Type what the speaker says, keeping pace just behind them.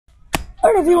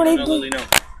Alright everyone,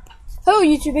 hello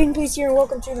YouTube, Aiden Police here and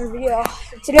welcome to another video.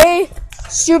 Today,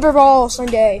 Super Bowl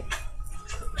Sunday.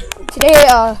 Today,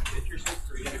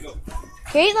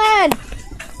 Caitlin!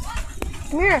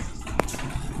 Come here.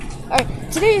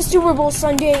 Alright, today is Super Bowl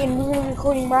Sunday and we're going to be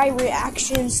recording my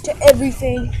reactions to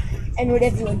everything and what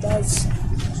everyone does.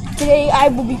 Today, I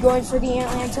will be going for the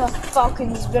Atlanta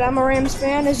Falcons, but I'm a Rams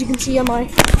fan, as you can see on my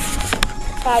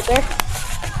hat there.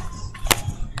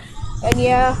 And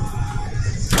yeah.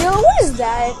 Yo, what is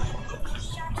that?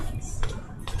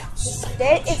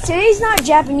 Today's not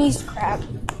Japanese crap.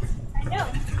 I know.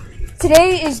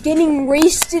 Today is getting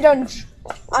wasted on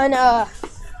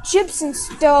chips and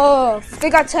stuff.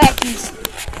 They got Takis.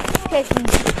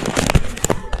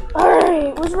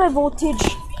 Alright, where's my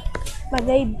voltage?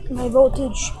 My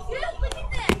voltage.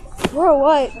 Bro,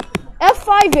 what?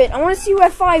 F5 it. I want to see you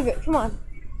F5 it. Come on.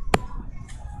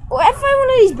 Oh, F5 one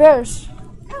of these bears.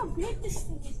 How big this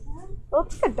thing is, man? Oh,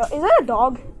 is that a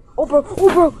dog? Oh, bro.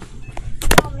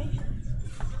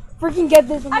 Freaking get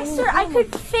this. I swear I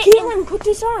could fit Caitlin, put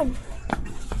this on.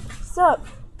 What's up?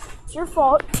 It's your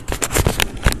fault.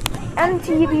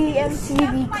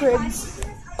 MTV Cribs.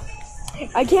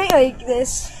 I can't like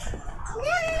this.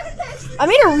 I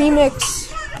made a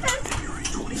remix.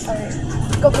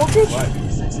 Alright. Go voltage?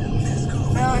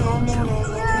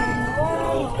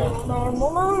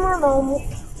 Normal.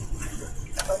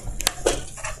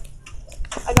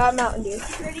 I got Mountain Dew.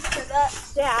 ready for that,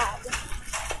 Dad.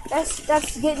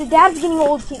 The dad's getting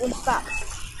old, Caitlin, stop.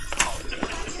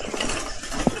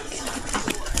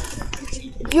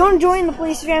 If you want to join the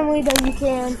Place family, then you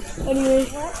can. Anyway,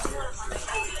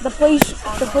 the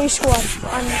Place Squad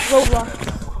on Roblox.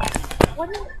 What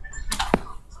is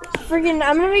Friggin',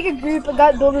 I'm gonna make a group. I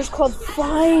got builders called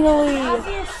Finally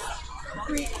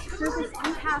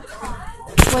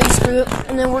Place Group,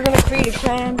 and then we're gonna create a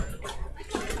clan.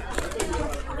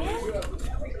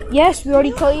 Yes, we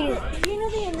already created it. Do you know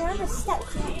the amount of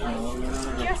steps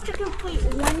just to complete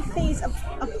one phase of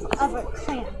a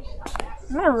clan?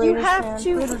 I'm not a Raiders You have fan.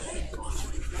 to. Raiders.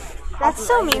 That's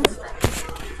so mean.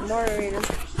 I'm not a Raider.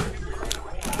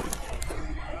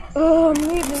 Oh, I'm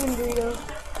leaving burrito.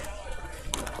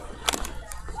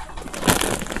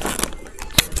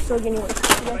 So getting one.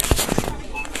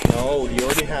 No, you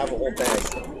already have a whole bag.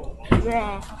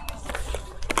 Yeah.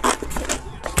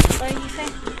 What do you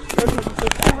think?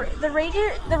 The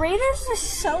Raiders are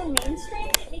so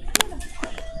mainstream.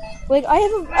 Like I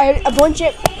have a bunch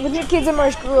of kids in my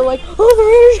school are like, oh, the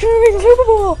Raiders gonna make the Super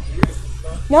Bowl.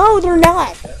 No, they're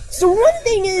not. So one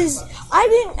thing is,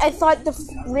 I thought the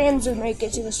Rams would make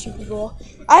it to the Super Bowl.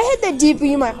 I had that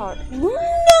deeply in my heart. No,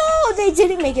 they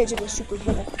didn't make it to the Super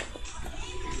Bowl.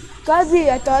 Godly,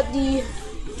 I thought the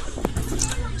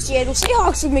Seattle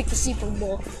Seahawks would make the Super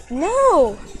Bowl.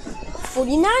 No.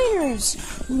 49ers.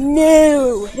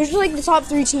 No. There's like the top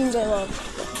 3 teams I love.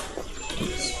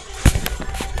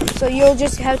 So you'll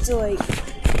just have to like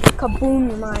kaboom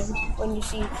your mind when you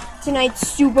see tonight's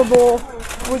Super Bowl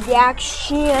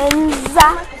reactions.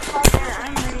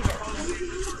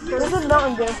 This is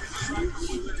Mountain Dew.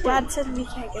 Dad said we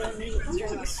can't get any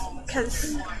drinks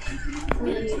because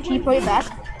Can you put it back?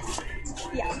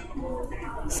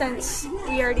 since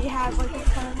we already have like a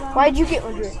ton of them. Why'd you get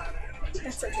one drink?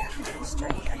 That's a Japanese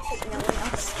drink. I think no one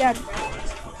else. Dad.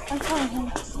 I'm telling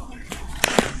him.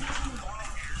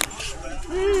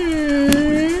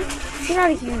 Get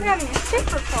out of here. We're having a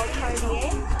super cold party,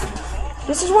 eh?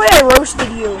 This is why I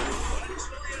roasted you.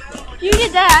 You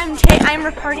did that. I'm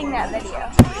recording that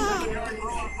video,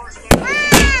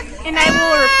 and I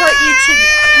will report you to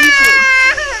YouTube.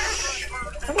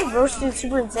 I think roasted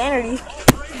Super Insanity.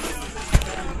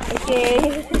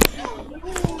 Okay.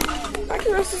 I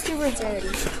can roast Super Insanity.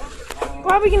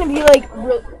 Probably gonna be like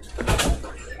real.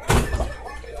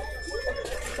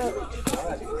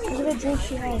 Look at the drink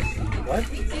she has. What?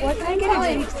 What can I get a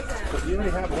drink? Because you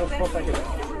already have one plus I can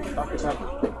talk yourself.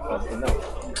 No.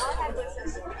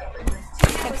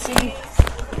 Let's see.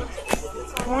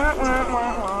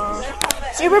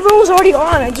 Super Bowl's already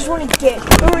on. I just want to get.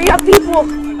 Hurry up, people.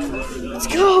 Let's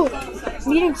go.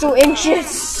 I'm getting so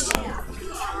anxious.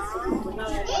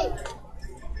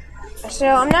 So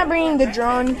I'm not bringing the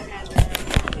drone.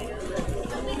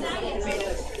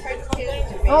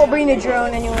 I won't bring the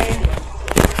drone anyway.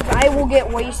 I will get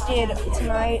wasted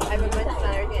tonight.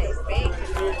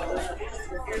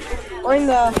 Or in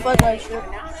the Bud Light shirt.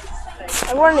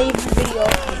 I wore an Aiden video,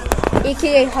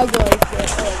 aka Hug Life shirt.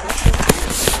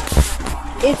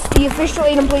 It's the official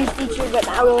Aiden Plays t-shirt, but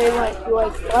not really like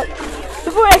what?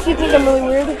 People actually think I'm really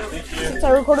weird since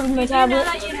I recorded with my tablet.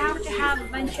 You have to have a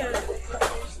bunch of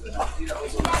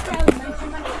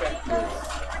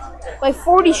like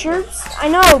 40 shirts. I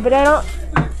know, but I don't.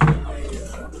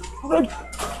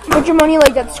 Put your money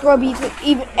like that scrubby,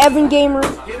 even Evan Gamer.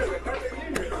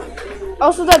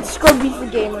 Also, that scrubby for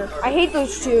Gamer. I hate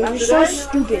those two. They're so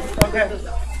stupid.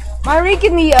 My rank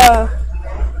in the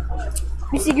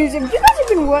BC Goose. If you guys have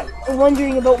been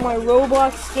wondering about my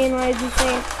Roblox skin rising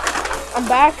thing, I'm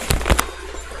back.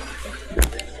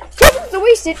 It's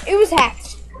wasted. It was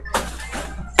hacked.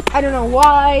 I don't know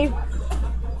why.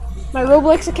 My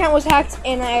Roblox account was hacked,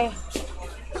 and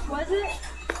Was it?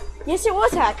 yes, it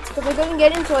was hacked because I couldn't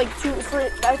get into like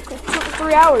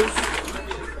 3 hours.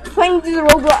 Playing through the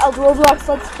Roblox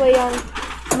Let's Play on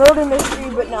Murder Mystery,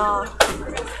 but nah.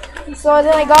 So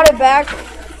then I got it back.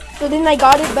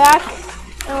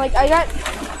 And like I got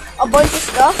a bunch of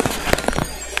stuff.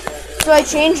 So I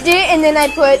changed it, and then I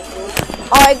put.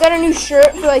 I got a new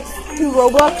shirt for like 2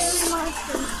 Robux.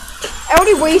 I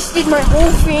already wasted my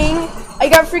whole thing. I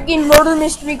got freaking Murder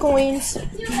Mystery coins.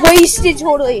 Wasted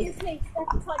totally.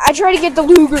 I tried to get the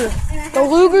Luger. The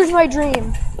Luger's my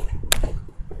dream.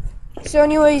 So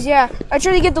anyways, yeah. I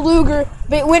tried to get the Luger,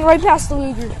 but it went right past the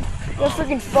Luger. That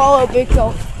freaking Fallout Big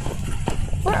Hill.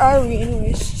 Where are we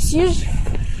anyways? Sears?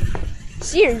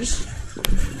 Sears?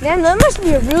 Man, that must be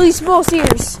a really small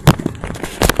Sears.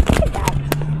 Look at that.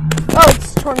 Oh,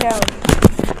 it's torn down.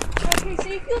 Okay, so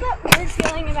you feel that weird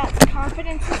feeling about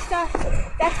confidence and stuff?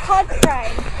 That's called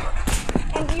pride.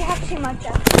 And you have too much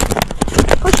of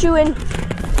it. Push you in.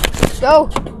 Go.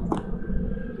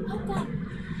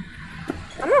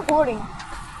 I'm recording.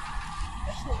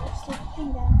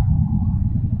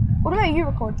 What about you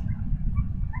record?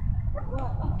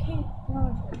 Well, okay.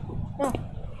 No.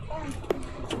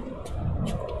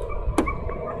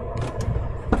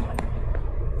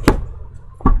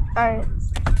 Alright.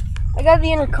 I got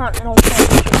the Intercontinental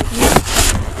Championship with me.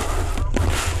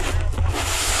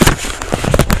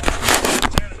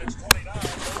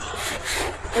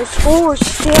 The score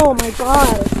still, oh my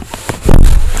god.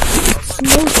 It's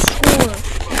no score.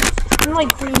 In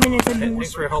like 3 minutes I do.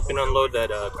 Thanks for helping unload that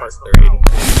cart there, Aiden.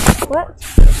 What?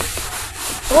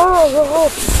 Whoa.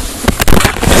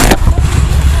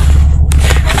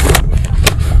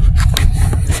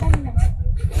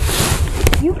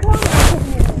 You come with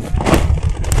me.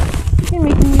 You can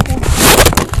make me go.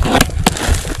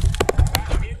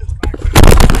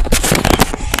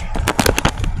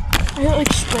 I don't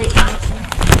like straight lines.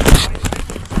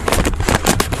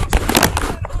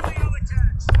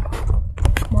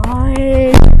 Why?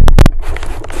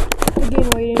 Again,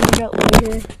 waiting a bit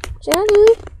later. Sandy?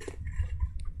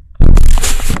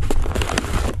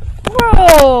 Bro!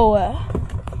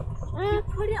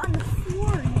 Put it on the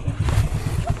floor.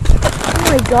 Oh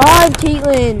my god,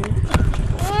 Caitlin.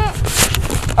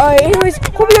 Alright, anyways,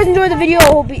 hope you guys enjoyed the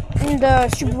video. The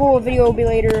Super Bowl video will be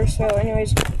later. So,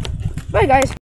 anyways, bye guys.